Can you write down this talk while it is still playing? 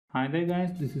Hi there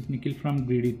guys, this is Nikhil from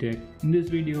GreedyTech. In this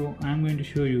video, I am going to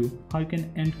show you how you can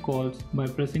end calls by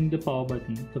pressing the power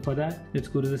button. So for that, let's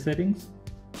go to the settings.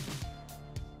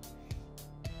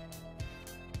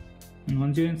 And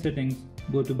once you're in settings,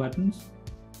 go to buttons.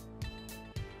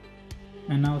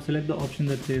 And now select the option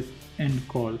that says end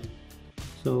call.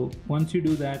 So once you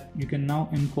do that, you can now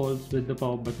end calls with the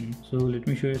power button. So let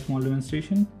me show you a small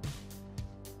demonstration.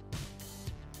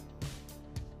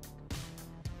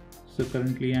 So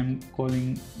currently I'm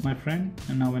calling my friend,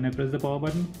 and now when I press the power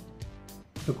button,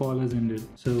 the call has ended.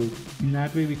 So in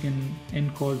that way we can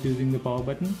end calls using the power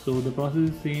button. So the process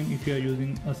is the same if you are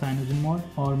using a CynogenMod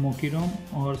or Moki ROM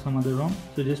or some other ROM.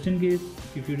 So just in case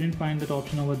if you didn't find that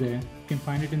option over there, you can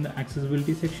find it in the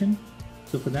accessibility section.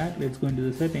 So for that, let's go into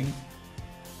the settings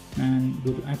and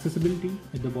go to accessibility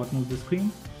at the bottom of the screen.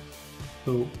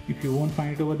 So if you won't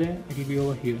find it over there, it will be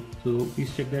over here. So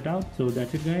please check that out. So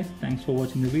that's it guys. Thanks for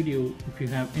watching the video. If you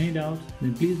have any doubts,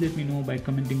 then please let me know by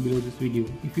commenting below this video.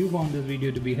 If you found this video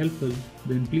to be helpful,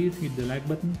 then please hit the like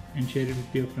button and share it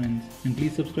with your friends. And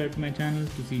please subscribe to my channel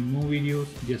to see more videos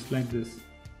just like this.